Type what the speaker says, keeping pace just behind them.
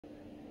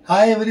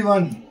Hi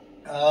everyone.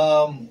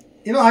 I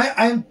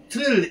am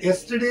thrilled.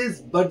 Yesterday's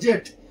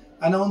budget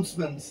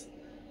announcements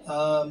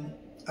are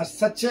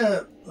such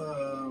a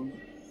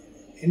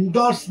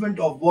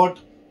endorsement of what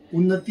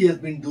Unnati has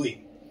been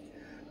doing.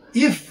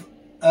 If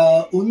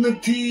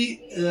Unnati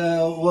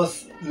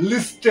was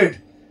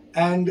listed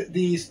and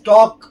the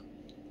stock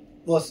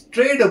was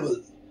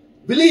tradable,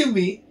 believe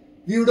me,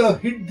 we would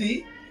have hit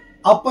the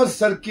upper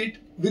circuit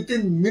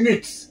within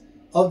minutes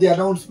of the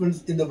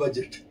announcements in the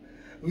budget.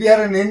 We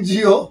are an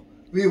NGO,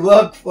 we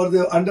work for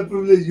the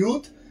underprivileged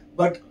youth,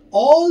 but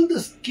all the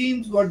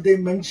schemes what they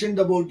mentioned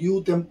about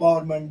youth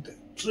empowerment,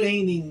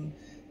 training,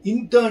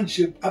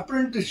 internship,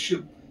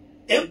 apprenticeship,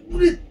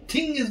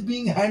 everything is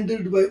being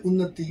handled by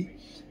Unnati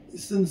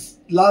since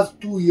last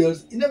 2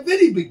 years in a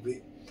very big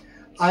way.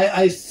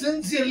 I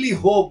sincerely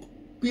hope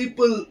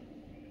people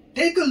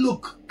take a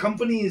look,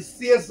 companies,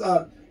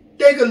 CSR,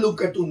 take a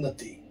look at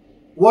Unnati,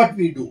 what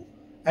we do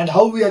and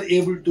how we are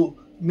able to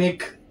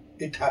make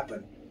it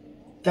happen.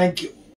 Thank you.